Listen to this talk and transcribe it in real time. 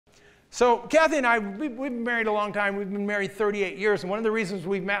So Kathy and I, we've been married a long time. We've been married 38 years. And one of the reasons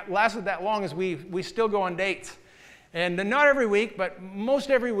we've lasted that long is we still go on dates. And not every week, but most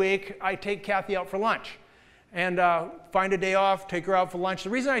every week, I take Kathy out for lunch. And find a day off, take her out for lunch. The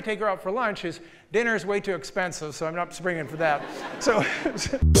reason I take her out for lunch is dinner is way too expensive, so I'm not springing for that. So.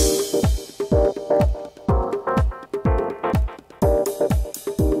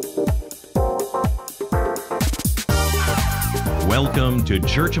 Welcome to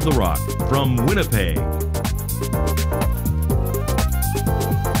Church of the Rock from Winnipeg.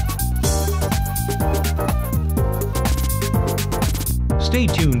 Stay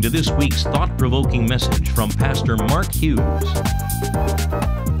tuned to this week's thought-provoking message from Pastor Mark Hughes.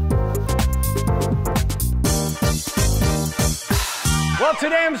 Well,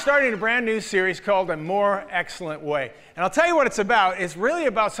 today I'm starting a brand new series called A More Excellent Way. And I'll tell you what it's about. It's really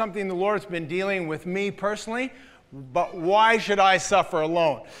about something the Lord's been dealing with me personally. But why should I suffer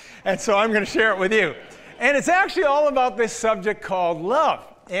alone? And so I'm going to share it with you. And it's actually all about this subject called love.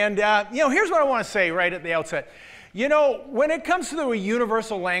 And, here's what I want to say right at the outset. You know, when it comes to the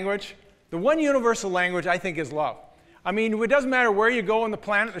universal language, the one universal language I think is love. I mean, it doesn't matter where you go on the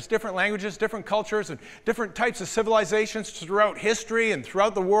planet, there's different languages, different cultures, and different types of civilizations throughout history and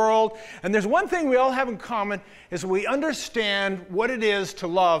throughout the world. And there's one thing we all have in common is we understand what it is to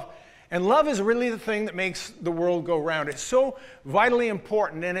love. And love is really the thing that makes the world go round. It's so vitally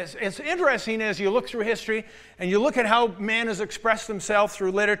important. And it's interesting as you look through history and you look at how man has expressed himself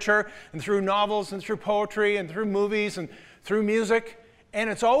through literature and through novels and through poetry and through movies and through music. And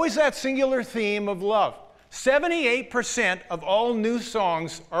it's always that singular theme of love. 78% of all new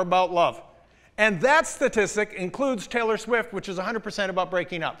songs are about love. And that statistic includes Taylor Swift, which is 100% about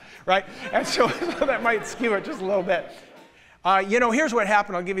breaking up, right? And so that might skew it just a little bit. Here's what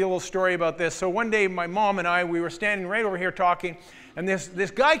happened. I'll give you a little story about this. So one day, my mom and I, we were standing right over here talking, and this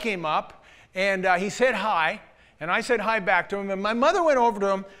guy came up, and he said hi, and I said hi back to him, and my mother went over to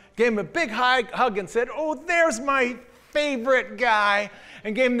him, gave him a big hug, and said, "Oh, there's my favorite guy,"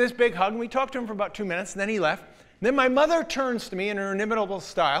 and gave him this big hug, and we talked to him for about 2 minutes, and then he left. And then my mother turns to me in her inimitable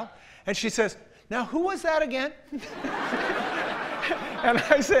style, and she says, "Now, who was that again?" And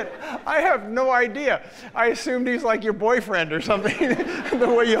I said, "I have no idea. I assumed he's like your boyfriend or something," the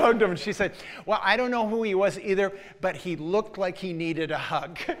way you hugged him. And she said, "Well, I don't know who he was either, but he looked like he needed a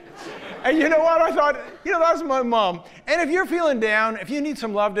hug." And you know what? I thought, that was my mom. And if you're feeling down, if you need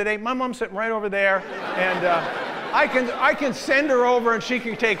some love today, my mom's sitting right over there. And I can send her over and she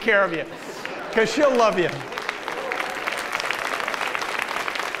can take care of you because she'll love you.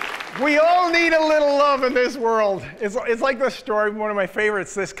 We all need a little love in this world. It's like this story, one of my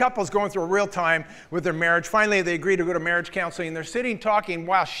favorites. This couple's going through a real time with their marriage. Finally, they agree to go to marriage counseling, and they're sitting talking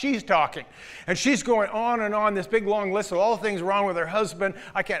while she's talking. And she's going on and on, this big long list of all the things wrong with her husband.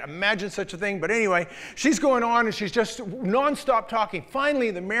 I can't imagine such a thing, but anyway, she's going on and she's just nonstop talking. Finally,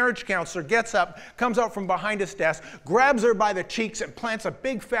 the marriage counselor gets up, comes out from behind his desk, grabs her by the cheeks and plants a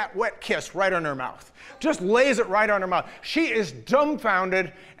big fat wet kiss right on her mouth. Just lays it right on her mouth. She is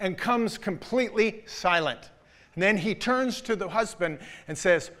dumbfounded and comes completely silent. And then he turns to the husband and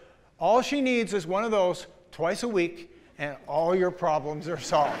says, "All she needs is one of those twice a week and all your problems are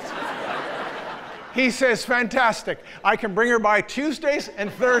solved." He says, "Fantastic. I can bring her by Tuesdays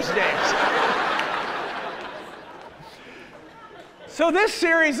and Thursdays." So this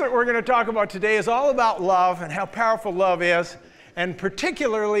series that we're going to talk about today is all about love and how powerful love is. And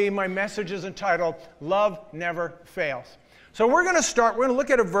particularly, my message is entitled, Love Never Fails. So we're going to look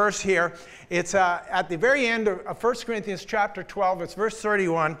at a verse here. It's at the very end of 1 Corinthians chapter 12. It's verse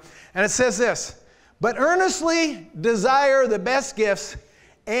 31. And it says this, "But earnestly desire the best gifts,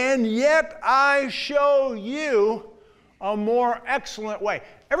 and yet I show you a more excellent way."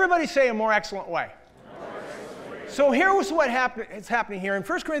 Everybody say a more excellent way. So here's what is happening here. In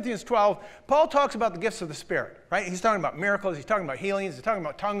 1 Corinthians 12, Paul talks about the gifts of the Spirit, right? He's talking about miracles, he's talking about healings, he's talking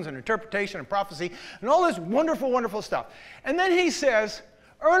about tongues and interpretation and prophecy, and all this wonderful, wonderful stuff. And then he says,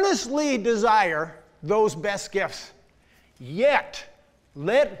 earnestly desire those best gifts. Yet,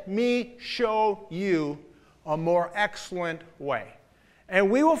 let me show you a more excellent way.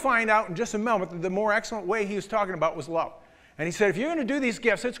 And we will find out in just a moment that the more excellent way he was talking about was love. And he said, if you're going to do these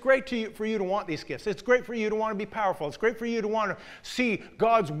gifts, it's great for you to want these gifts. It's great for you to want to be powerful. It's great for you to want to see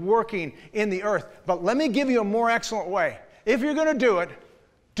God's working in the earth. But let me give you a more excellent way. If you're going to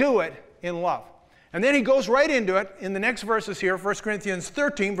do it in love. And then he goes right into it in the next verses here, 1 Corinthians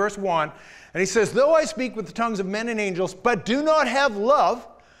 13, verse 1. And he says, though I speak with the tongues of men and angels, but do not have love,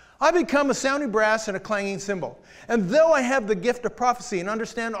 I become a sounding brass and a clanging cymbal. And though I have the gift of prophecy and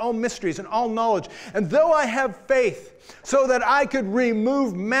understand all mysteries and all knowledge, and though I have faith so that I could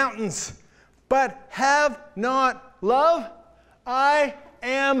remove mountains, but have not love, I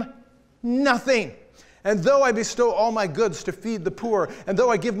am nothing. And though I bestow all my goods to feed the poor, and though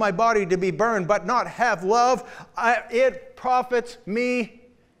I give my body to be burned, but not have love, it profits me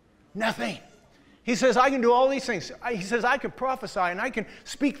nothing. He says, I can do all these things. He says, I can prophesy and I can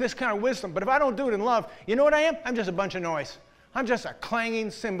speak this kind of wisdom, but if I don't do it in love, you know what I am? I'm just a bunch of noise. I'm just a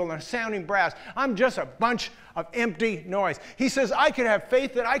clanging cymbal and a sounding brass. I'm just a bunch of empty noise. He says, I could have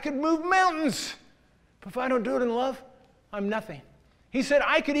faith that I could move mountains, but if I don't do it in love, I'm nothing. He said,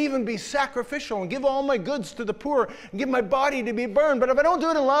 I could even be sacrificial and give all my goods to the poor and give my body to be burned, but if I don't do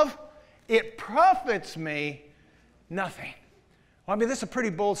it in love, it profits me nothing. Well, I mean, this is a pretty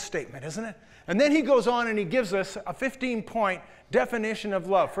bold statement, isn't it? And then he goes on and he gives us a 15-point definition of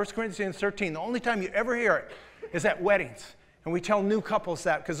love. 1 Corinthians 13, the only time you ever hear it is at weddings. And we tell new couples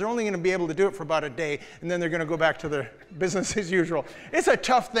that because they're only going to be able to do it for about a day, and then they're going to go back to their business as usual. It's a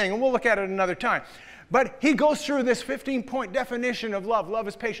tough thing, and we'll look at it another time. But he goes through this 15-point definition of love. Love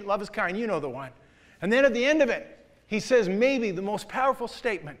is patient, love is kind. You know the one. And then at the end of it, he says maybe the most powerful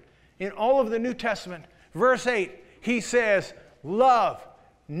statement in all of the New Testament. Verse 8, he says, love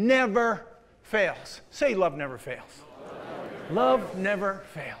never fails. Say love never fails. Love never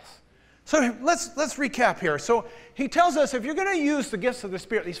fails. So let's recap here. So he tells us if you're going to use the gifts of the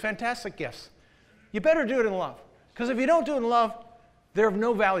Spirit, these fantastic gifts, you better do it in love. Because if you don't do it in love, they're of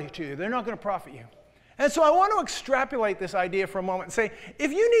no value to you. They're not going to profit you. And so I want to extrapolate this idea for a moment and say,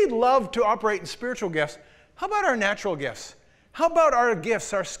 if you need love to operate in spiritual gifts, how about our natural gifts? How about our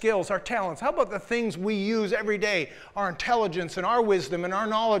gifts, our skills, our talents? How about the things we use every day, our intelligence and our wisdom and our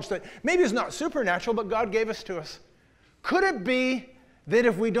knowledge that maybe is not supernatural, but God gave us to us? Could it be that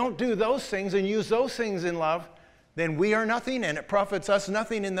if we don't do those things and use those things in love, then we are nothing and it profits us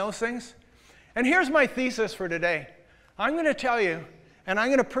nothing in those things? And here's my thesis for today. I'm going to tell you, and I'm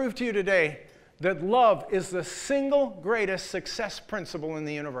going to prove to you today, that love is the single greatest success principle in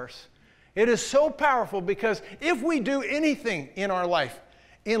the universe. It is so powerful because if we do anything in our life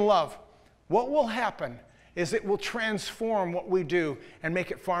in love, what will happen is it will transform what we do and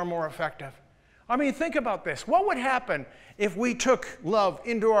make it far more effective. I mean, think about this. What would happen if we took love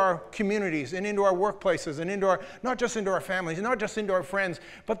into our communities and into our workplaces and into our, not just into our families, and not just into our friends,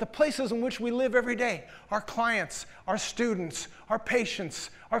 but the places in which we live every day, our clients, our students, our patients,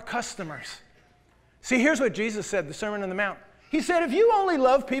 our customers. See, here's what Jesus said, the Sermon on the Mount. He said, if you only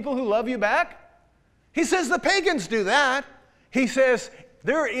love people who love you back, he says the pagans do that. He says,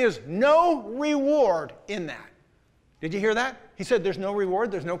 there is no reward in that. Did you hear that? He said there's no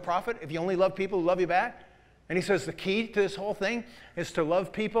reward, there's no profit if you only love people who love you back. And he says the key to this whole thing is to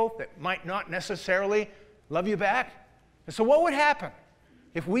love people that might not necessarily love you back. And so what would happen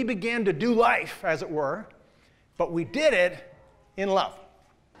if we began to do life, as it were, but we did it in love?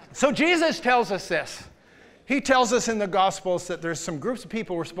 So Jesus tells us this. He tells us in the Gospels that there's some groups of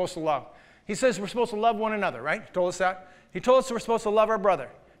people we're supposed to love. He says we're supposed to love one another, right? He told us that. He told us we're supposed to love our brother.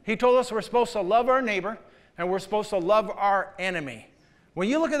 He told us we're supposed to love our neighbor, and we're supposed to love our enemy. When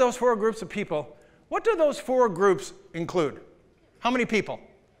you look at those four groups of people, what do those four groups include? How many people?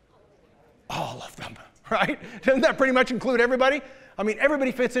 All of them, right? Doesn't that pretty much include everybody? I mean,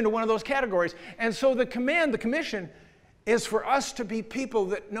 everybody fits into one of those categories. And so the commission, is for us to be people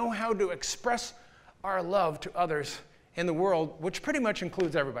that know how to express our love to others in the world, which pretty much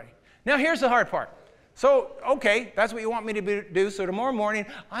includes everybody. Now, here's the hard part. So, okay, that's what you want me to do. So tomorrow morning,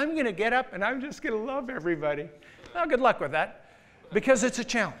 I'm going to get up and I'm just going to love everybody. Well, good luck with that, because it's a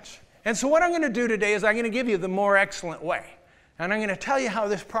challenge. And so what I'm going to do today is I'm going to give you the more excellent way. And I'm going to tell you how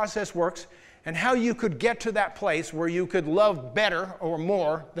this process works and how you could get to that place where you could love better or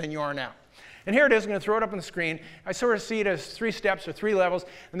more than you are now. And here it is. I'm going to throw it up on the screen. I sort of see it as 3 steps or 3 levels.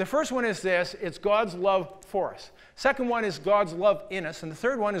 And the first one is this. It's God's love for us. Second one is God's love in us. And the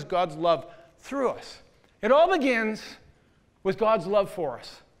third one is God's love through us. It all begins with God's love for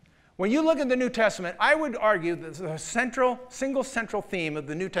us. When you look at the New Testament, I would argue that the single central theme of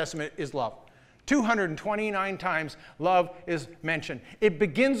the New Testament is love. 229 times love is mentioned. It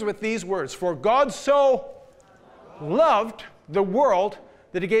begins with these words, for God so loved the world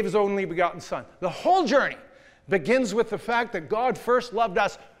that he gave his only begotten Son. The whole journey begins with the fact that God first loved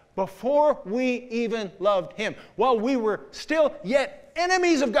us before we even loved him. While we were still yet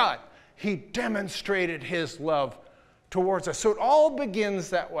enemies of God, he demonstrated his love towards us. So it all begins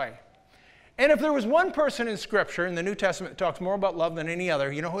that way. And if there was one person in Scripture, in the New Testament, that talks more about love than any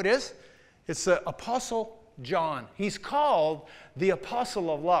other, you know who it is? It's the Apostle John. He's called the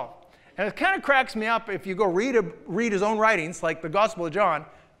Apostle of Love. And it kind of cracks me up if you go read his own writings, like the Gospel of John.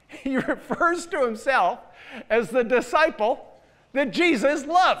 He refers to himself as the disciple that Jesus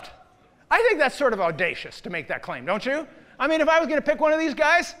loved. I think that's sort of audacious to make that claim, don't you? I mean, if I was going to pick one of these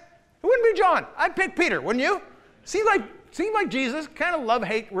guys, it wouldn't be John. I'd pick Peter, wouldn't you? Seemed like Jesus, kind of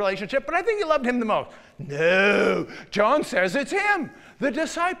love-hate relationship, but I think he loved him the most. No, John says it's him, the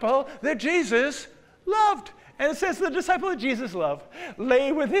disciple that Jesus loved. And it says the disciple that Jesus loved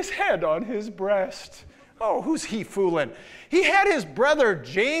lay with his head on his breast. Oh, who's he fooling? He had his brother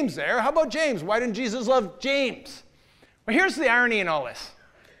James there. How about James? Why didn't Jesus love James? Well, here's the irony in all this.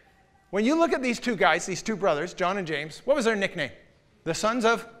 When you look at these two guys, these two brothers, John and James, what was their nickname? The sons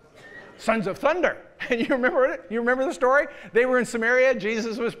of thunder. And you remember it? You remember the story? They were in Samaria.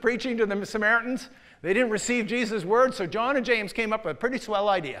 Jesus was preaching to the Samaritans. They didn't receive Jesus' word, so John and James came up with a pretty swell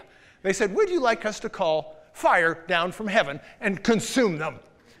idea. They said, would you like us to call fire down from heaven and consume them?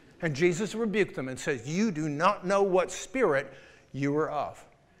 And Jesus rebuked them and said, you do not know what spirit you are of.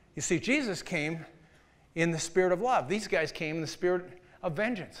 You see, Jesus came in the spirit of love. These guys came in the spirit of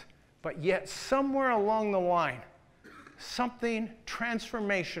vengeance. But yet, somewhere along the line, something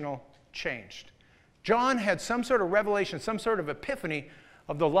transformational changed. John had some sort of revelation, some sort of epiphany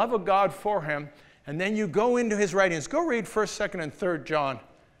of the love of God for him. And then you go into his writings. Go read 1st, 2nd, and 3rd John.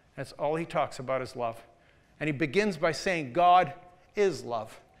 That's all he talks about is love. And he begins by saying, God is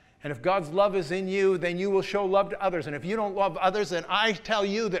love. And if God's love is in you, then you will show love to others. And if you don't love others, then I tell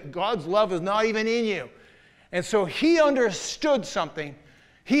you that God's love is not even in you. And so he understood something.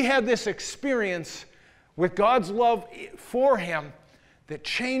 He had this experience with God's love for him that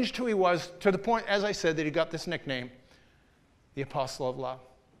changed who he was to the point, as I said, that he got this nickname, the Apostle of Love.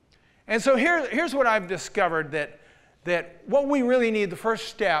 And so here's what I've discovered, that what we really need, the first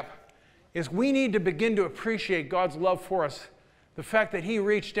step, is we need to begin to appreciate God's love for us. The fact that he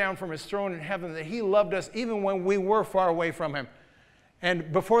reached down from his throne in heaven, that he loved us even when we were far away from him.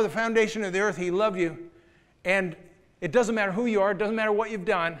 And before the foundation of the earth, he loved you. And it doesn't matter who you are, it doesn't matter what you've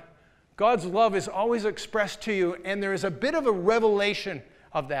done. God's love is always expressed to you, and there is a bit of a revelation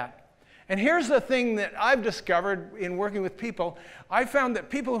of that. And here's the thing that I've discovered in working with people. I found that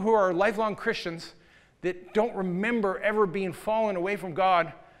people who are lifelong Christians that don't remember ever being fallen away from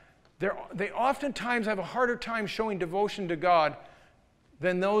God, they oftentimes have a harder time showing devotion to God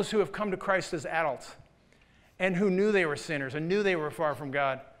than those who have come to Christ as adults and who knew they were sinners and knew they were far from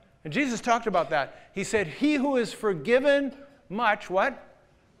God. And Jesus talked about that. He said, he who is forgiven much, what?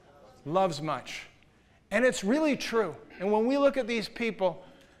 Loves much. And it's really true. And when we look at these people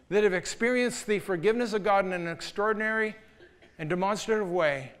that have experienced the forgiveness of God in an extraordinary and demonstrative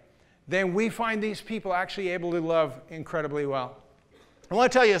way, then we find these people actually able to love incredibly well. I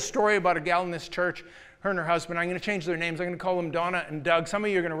want to tell you a story about a gal in this church, her and her husband. I'm going to change their names. I'm going to call them Donna and Doug. Some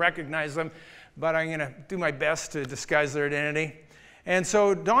of you are going to recognize them, but I'm going to do my best to disguise their identity. And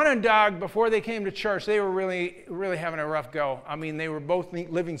so Donna and Doug, before they came to church, they were really, really having a rough go. I mean, they were both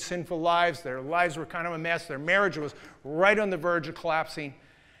living sinful lives. Their lives were kind of a mess. Their marriage was right on the verge of collapsing.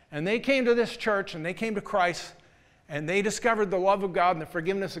 And they came to this church, and they came to Christ, and they discovered the love of God and the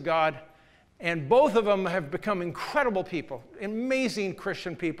forgiveness of God. And both of them have become incredible people, amazing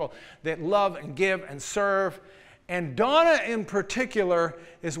Christian people that love and give and serve. And Donna in particular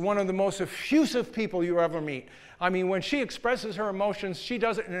is one of the most effusive people you ever meet. I mean, when she expresses her emotions, she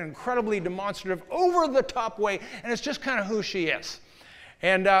does it in an incredibly demonstrative, over-the-top way, and it's just kind of who she is.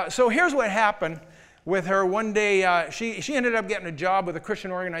 And so here's what happened with her. One day, she ended up getting a job with a Christian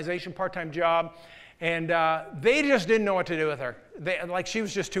organization, part-time job, and they just didn't know what to do with her. She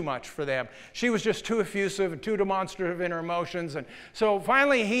was just too much for them. She was just too effusive and too demonstrative in her emotions. And so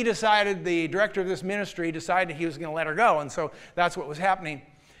finally he decided, the director of this ministry decided he was going to let her go. And so that's what was happening.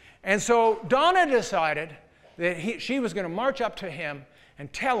 And so Donna decided that she was going to march up to him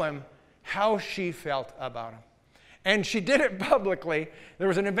and tell him how she felt about him. And she did it publicly. There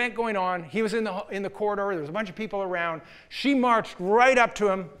was an event going on. He was in the corridor. There was a bunch of people around. She marched right up to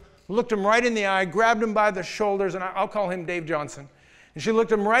him, looked him right in the eye, grabbed him by the shoulders, and I'll call him Dave Johnson. And she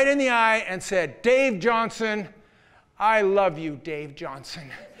looked him right in the eye and said, Dave Johnson, I love you, Dave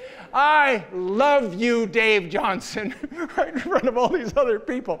Johnson. I love you, Dave Johnson, right in front of all these other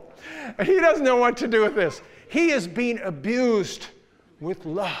people. And he doesn't know what to do with this. He is being abused with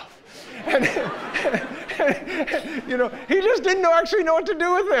love. And, he just didn't actually know what to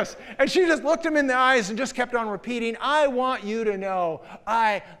do with this. And she just looked him in the eyes and just kept on repeating, I want you to know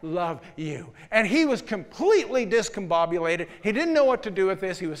I love you. And he was completely discombobulated. He didn't know what to do with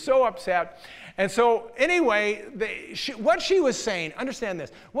this. He was so upset. And so anyway, what she was saying, understand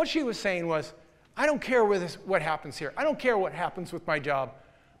this, what she was saying was, I don't care what happens here. I don't care what happens with my job.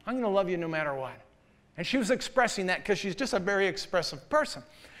 I'm going to love you no matter what. And she was expressing that because she's just a very expressive person.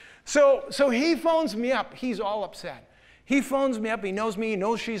 So he phones me up. He's all upset. He phones me up. He knows me. He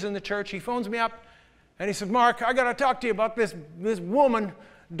knows she's in the church. He phones me up, and he says, Mark, I got to talk to you about this woman,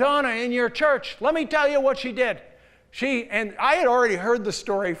 Donna, in your church. Let me tell you what she did. And I had already heard the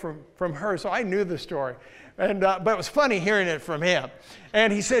story from her, so I knew the story. But it was funny hearing it from him.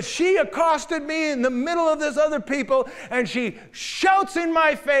 And he said, she accosted me in the middle of this other people, and she shouts in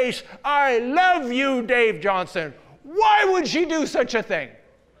my face, I love you, Dave Johnson. Why would she do such a thing?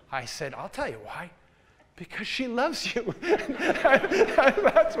 I said, I'll tell you why. Because she loves you.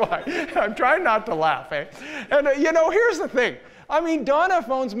 That's why. I'm trying not to laugh, eh? And here's the thing. I mean, Donna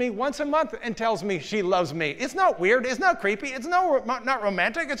phones me once a month and tells me she loves me. It's not weird. It's not creepy. It's not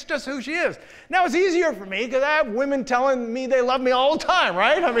romantic. It's just who she is. Now, it's easier for me because I have women telling me they love me all the time,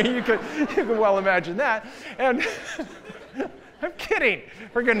 right? I mean, you could well imagine that. And I'm kidding,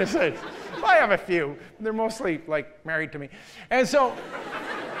 for goodness sakes. I have a few. They're mostly, married to me. And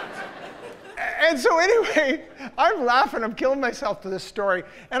so anyway, I'm laughing, I'm killing myself to this story,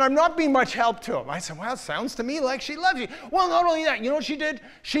 and I'm not being much help to him. I said, well, it sounds to me like she loves you. Well, not only that, you know what she did?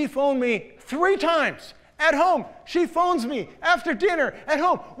 She phoned me 3 times at home. She phones me after dinner at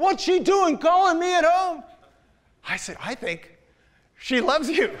home. What's she doing calling me at home? I said, I think she loves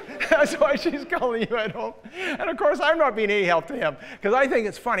you. That's why she's calling you at home. And of course, I'm not being any help to him because I think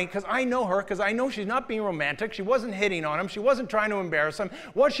it's funny because I know her, because I know she's not being romantic. She wasn't hitting on him. She wasn't trying to embarrass him.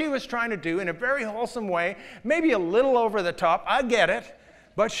 What she was trying to do in a very wholesome way, maybe a little over the top, I get it,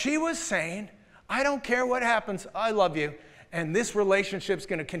 but she was saying, I don't care what happens, I love you, and this relationship's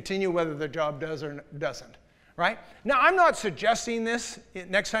going to continue whether the job does or doesn't. Right? Now, I'm not suggesting this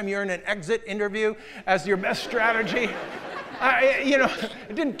next time you're in an exit interview as your best strategy.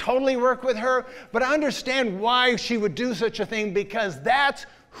 It didn't totally work with her, but I understand why she would do such a thing because that's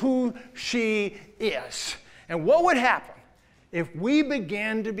who she is. And what would happen if we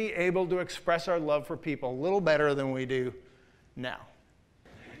began to be able to express our love for people a little better than we do now?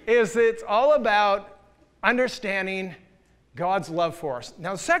 It's all about understanding God's love for us.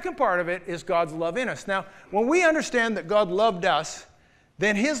 Now, the second part of it is God's love in us. Now, when we understand that God loved us,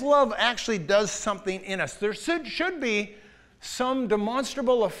 then his love actually does something in us. There should be some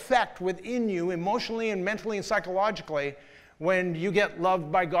demonstrable effect within you emotionally and mentally and psychologically when you get loved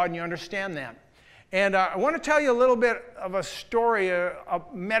by God and you understand that. And I want to tell you a little bit of a story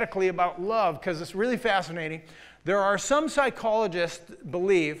medically about love because it's really fascinating. There are some psychologists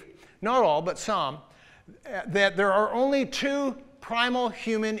believe, not all, but some, that there are only 2 primal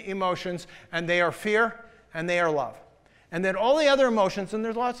human emotions, and they are fear and they are love. And that all the other emotions, and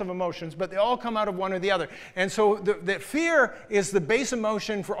there's lots of emotions, but they all come out of one or the other. And so that fear is the base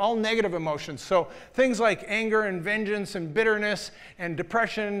emotion for all negative emotions. So things like anger and vengeance and bitterness and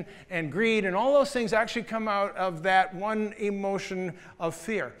depression and greed and all those things actually come out of that one emotion of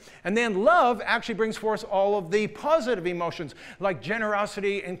fear. And then love actually brings forth all of the positive emotions like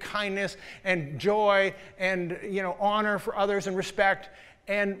generosity and kindness and joy and honor for others and respect.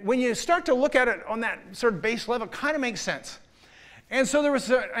 And when you start to look at it on that sort of base level, it kind of makes sense. And so there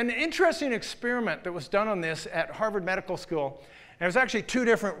was an interesting experiment that was done on this at Harvard Medical School. And it was actually 2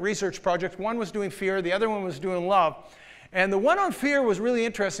 different research projects. One was doing fear, the other one was doing love. And the one on fear was really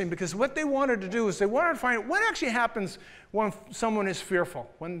interesting because what they wanted to do is they wanted to find out what actually happens when someone is fearful,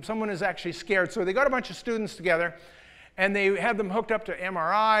 when someone is actually scared. So they got a bunch of students together, and they had them hooked up to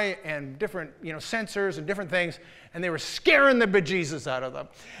MRI and different sensors and different things, and they were scaring the bejesus out of them.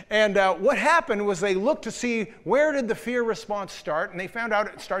 And what happened was they looked to see where did the fear response start, and they found out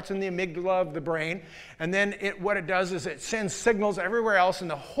it starts in the amygdala of the brain, and then what it does is it sends signals everywhere else, and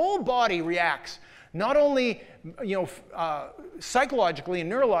the whole body reacts, not only psychologically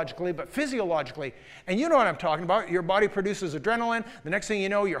and neurologically, but physiologically. And you know what I'm talking about. Your body produces adrenaline. The next thing you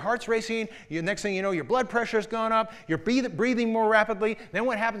know, your heart's racing. The next thing you know, your blood pressure's gone up. You're breathing more rapidly. Then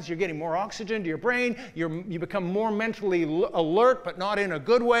what happens? You're getting more oxygen to your brain. You become more mentally alert, but not in a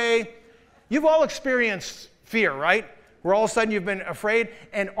good way. You've all experienced fear, right? Where all of a sudden you've been afraid,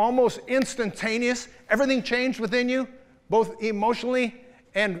 and almost instantaneous, everything changed within you, both emotionally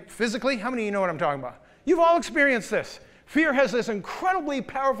and physically. How many of you know what I'm talking about? You've all experienced this. Fear has this incredibly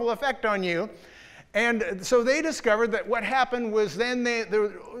powerful effect on you. And so they discovered that what happened was then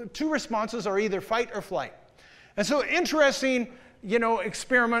the 2 responses are either fight or flight. And so interesting,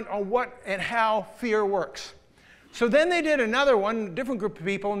 experiment on what and how fear works. So then they did another one, a different group of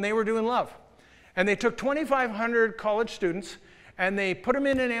people, and they were doing love. And they took 2,500 college students, and they put them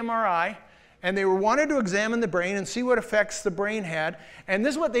in an MRI, and they wanted to examine the brain and see what effects the brain had. And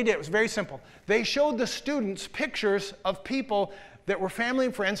this is what they did. It was very simple. They showed the students pictures of people that were family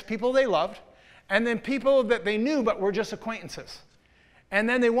and friends, people they loved, and then people that they knew but were just acquaintances. And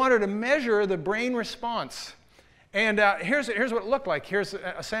then they wanted to measure the brain response. And here's what it looked like. Here's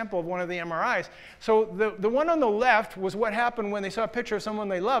a sample of one of the MRIs. So the one on the left was what happened when they saw a picture of someone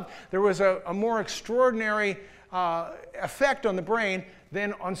they loved. There was a more extraordinary effect on the brain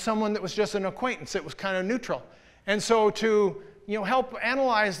than on someone that was just an acquaintance. It was kind of neutral. And so to help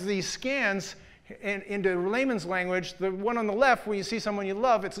analyze these scans into layman's language, the one on the left, when you see someone you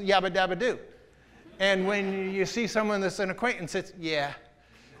love, it's yabba dabba doo. And when you see someone that's an acquaintance, it's yeah.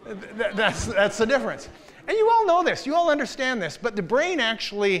 That's the difference. And you all know this, you all understand this, but the brain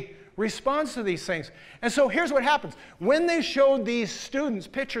actually responds to these things. And so here's what happens. When they showed these students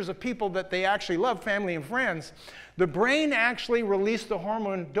pictures of people that they actually loved, family and friends, the brain actually released the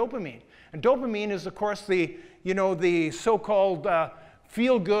hormone dopamine. And dopamine is, of course, the so-called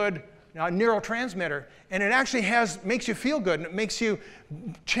feel-good neurotransmitter. And it actually makes you feel good, and it makes you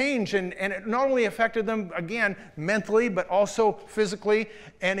change. And it not only affected them, again, mentally, but also physically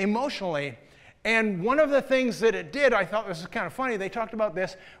and emotionally. And one of the things that it did, I thought this was kind of funny, they talked about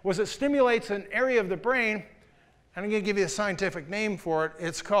this, was it stimulates an area of the brain, and I'm going to give you a scientific name for it.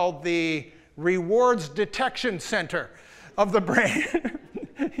 It's called the rewards detection center of the brain.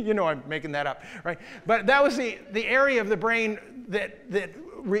 You know I'm making that up, right? But that was the area of the brain that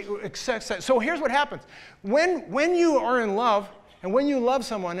accepts that. So here's what happens. When you are in love, and when you love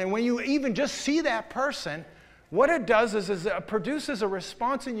someone, and when you even just see that person, what it does is it produces a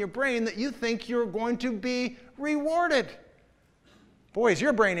response in your brain that you think you're going to be rewarded. Boy, is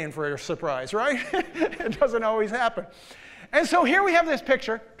your brain in for a surprise, right? It doesn't always happen. And so here we have this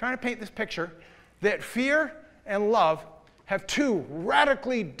picture, trying to paint this picture, that fear and love have two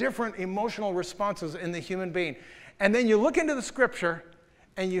radically different emotional responses in the human being. And then you look into the scripture,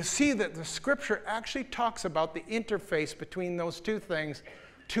 and you see that the scripture actually talks about the interface between those two things.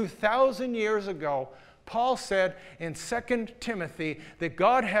 2,000 years ago, Paul said in 2 Timothy that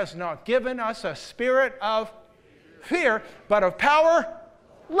God has not given us a spirit of fear, but of power,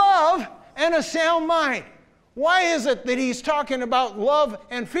 love, and a sound mind. Why is it that he's talking about love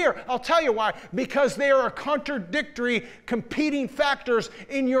and fear? I'll tell you why. Because they are contradictory, competing factors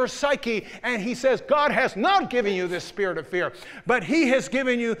in your psyche. And he says, God has not given you this spirit of fear, but he has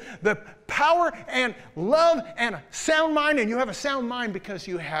given you the power and love and a sound mind. And you have a sound mind because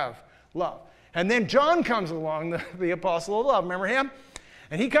you have love. And then John comes along, the apostle of love. Remember him?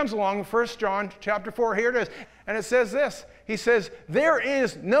 And he comes along, 1 John chapter 4, here it is. And it says this. He says, there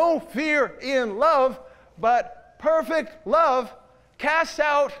is no fear in love, but perfect love casts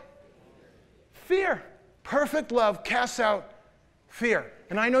out fear. Perfect love casts out fear.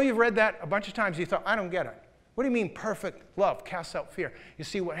 And I know you've read that a bunch of times. You thought, I don't get it. What do you mean perfect love casts out fear? You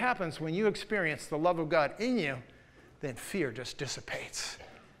see, what happens when you experience the love of God in you, then fear just dissipates.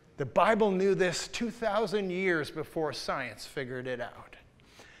 The Bible knew this 2,000 years before science figured it out.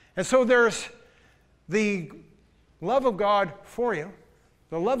 And so there's the love of God for you,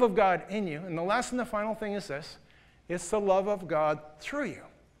 the love of God in you, and the last and the final thing is this: it's the love of God through you.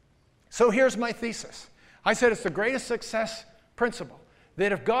 So here's my thesis. I said it's the greatest success principle,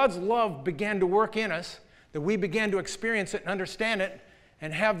 that if God's love began to work in us, that we began to experience it and understand it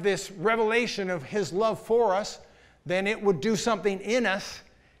and have this revelation of his love for us, then it would do something in us.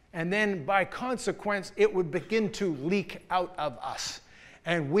 And then by consequence, it would begin to leak out of us.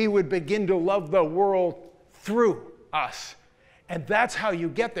 And we would begin to love the world through us. And that's how you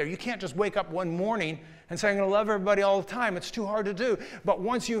get there. You can't just wake up one morning and say, I'm going to love everybody all the time. It's too hard to do. But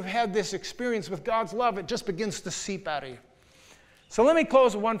once you've had this experience with God's love, it just begins to seep out of you. So let me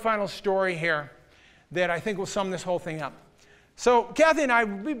close with one final story here that I think will sum this whole thing up. So Kathy and I,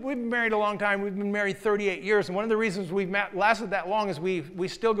 we've been married a long time. We've been married 38 years. And one of the reasons we've lasted that long is we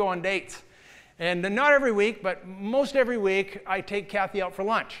still go on dates. And not every week, but most every week, I take Kathy out for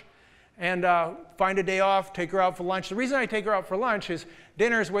lunch. And find a day off, take her out for lunch. The reason I take her out for lunch is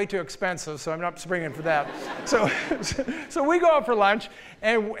dinner is way too expensive, so I'm not springing for that. So we go out for lunch,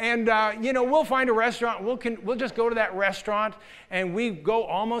 and we'll find a restaurant. We'll just go to that restaurant, and we go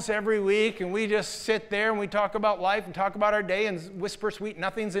almost every week, and we just sit there and we talk about life and talk about our day and whisper sweet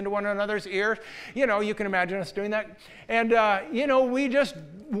nothings into one another's ears. You can imagine us doing that. And we just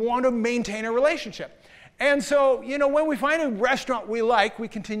want to maintain a relationship. And so, when we find a restaurant we like, we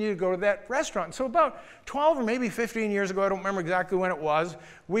continue to go to that restaurant. So about 12 or maybe 15 years ago, I don't remember exactly when it was,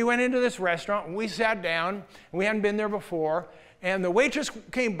 we went into this restaurant, and we sat down, and we hadn't been there before, and the waitress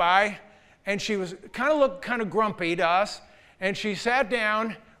came by, and she was looked kind of grumpy to us, and she sat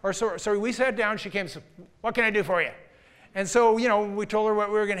down So we sat down, she came and said, what can I do for you? And so, you know, we told her what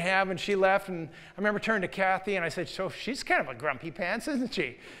we were going to have, and she left. And I remember turning to Kathy, and I said, so she's kind of a grumpy pants, isn't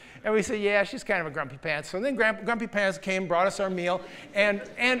she? And we said, yeah, she's kind of a grumpy pants. So then Grumpy Pants came, brought us our meal, and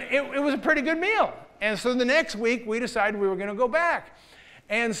it was a pretty good meal. And so the next week, we decided we were going to go back.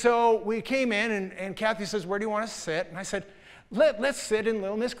 And so we came in, and Kathy says, where do you want to sit? And I said, let's sit in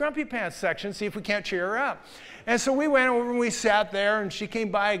Little Miss Grumpy Pants section, see if we can't cheer her up. And so we went over and we sat there, and she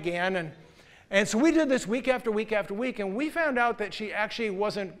came by again. And so we did this week after week after week, and we found out that she actually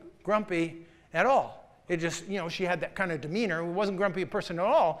wasn't grumpy at all. It just, you know, she had that kind of demeanor. She wasn't grumpy a person at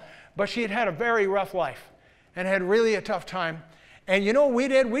all, but she had had a very rough life and had really a tough time. And you know what we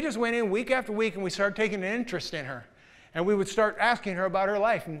did? We just went in week after week, and we started taking an interest in her. And we would start asking her about her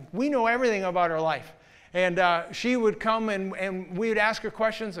life, and we know everything about her life. And she would come, and we would ask her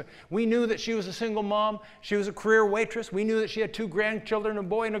questions. We knew that she was a single mom. She was a career waitress. We knew that she had 2 grandchildren, a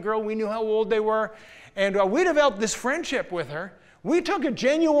boy and a girl. We knew how old they were. And we developed this friendship with her. We took a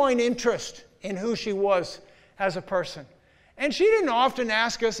genuine interest in who she was as a person. And she didn't often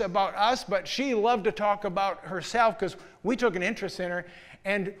ask us about us, but she loved to talk about herself because we took an interest in her.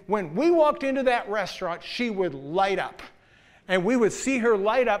 And when we walked into that restaurant, she would light up. And we would see her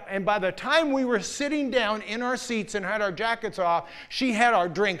light up, and by the time we were sitting down in our seats and had our jackets off, she had our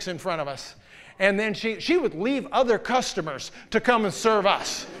drinks in front of us. And then she would leave other customers to come and serve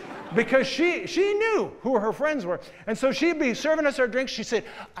us because she knew who her friends were. And so she'd be serving us our drinks. She said,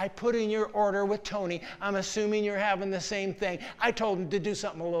 I put in your order with Tony. I'm assuming you're having the same thing. I told him to do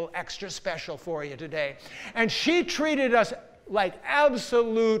something a little extra special for you today. And she treated us like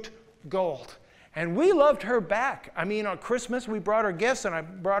absolute gold. And we loved her back. I mean, on Christmas, we brought her gifts, and I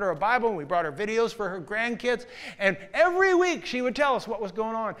brought her a Bible, and we brought her videos for her grandkids. And every week, she would tell us what was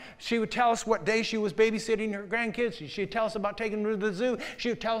going on. She would tell us what day she was babysitting her grandkids. She'd tell us about taking them to the zoo. She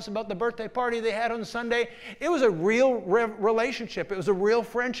would tell us about the birthday party they had on Sunday. It was a real relationship. It was a real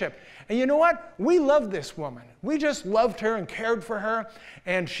friendship. And you know what? We loved this woman. We just loved her and cared for her,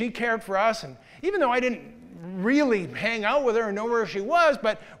 and she cared for us. And even though I didn't really hang out with her and know where she was,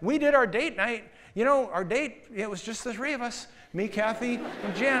 but we did our date night. You know, our date, it was just the 3 of us, me, Kathy,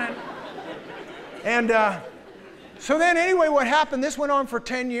 and Janet. And so then anyway, what happened, this went on for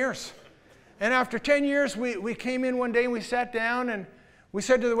 10 years. And after 10 years, we came in one day and we sat down and we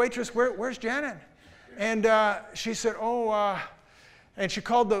said to the waitress, where's Janet? And she said, and she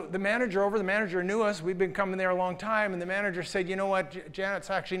called the manager over. The manager knew us. We'd been coming there a long time. And the manager said, you know what, Janet's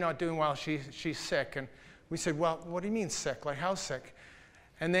actually not doing well. She's sick. And we said, well, what do you mean sick? Like, how sick?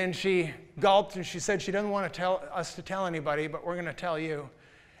 And then she gulped and she said she doesn't want to tell us to tell anybody, but we're going to tell you.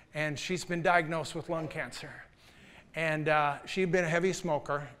 And she's been diagnosed with lung cancer. And she'd been a heavy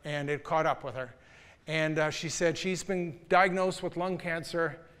smoker, and it caught up with her. And she said she's been diagnosed with lung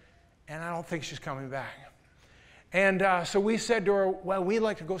cancer, and I don't think she's coming back. And so we said to her, well, we'd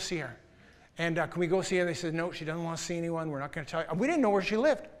like to go see her. And can we go see her? They said, no, she doesn't want to see anyone. We're not going to tell you. We didn't know where she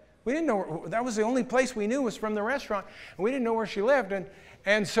lived. We didn't know. That was the only place we knew was from the restaurant. And we didn't know where she lived.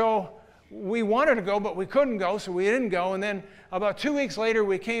 And so we wanted to go, but we couldn't go, so we didn't go. And then about 2 weeks later,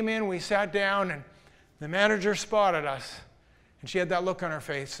 we came in, we sat down, and the manager spotted us. And she had that look on her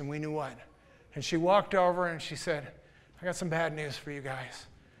face, and we knew what. And she walked over and she said, I got some bad news for you guys.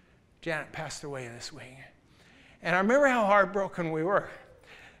 Janet passed away this week. And I remember how heartbroken we were.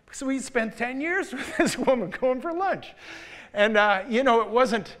 Because we'd spent 10 years with this woman going for lunch. And you know, it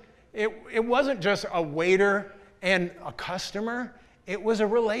wasn't just a waiter and a customer. It was a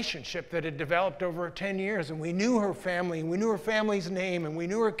relationship that had developed over 10 years, and we knew her family, and we knew her family's name, and we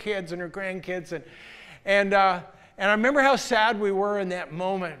knew her kids and her grandkids. And I remember how sad we were in that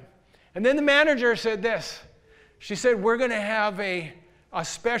moment. And then the manager said this. She said, we're going to have a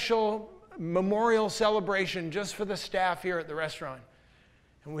special memorial celebration just for the staff here at the restaurant.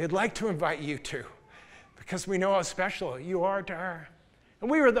 And we'd like to invite you to, because we know how special you are to her. And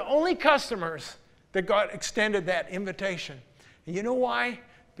we were the only customers that got extended that invitation. And you know why?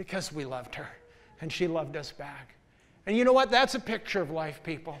 Because we loved her, and she loved us back. And you know what? That's a picture of life,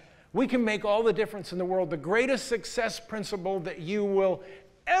 people. We can make all the difference in the world. The greatest success principle that you will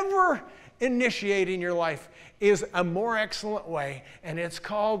ever initiate in your life is a more excellent way, and it's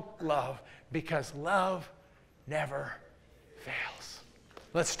called love, because love never fails.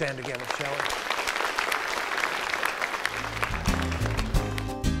 Let's stand together, shall we?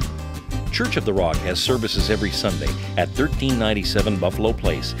 Church of the Rock has services every Sunday at 1397 Buffalo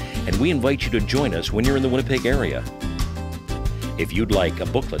Place, and we invite you to join us when you're in the Winnipeg area. If you'd like a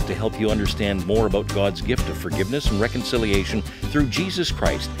booklet to help you understand more about God's gift of forgiveness and reconciliation through Jesus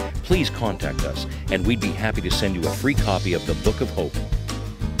Christ, please contact us, and we'd be happy to send you a free copy of the Book of Hope.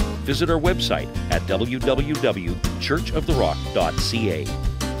 visit our website at www.churchoftherock.ca.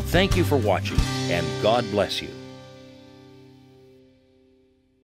 Thank you for watching, and God bless you.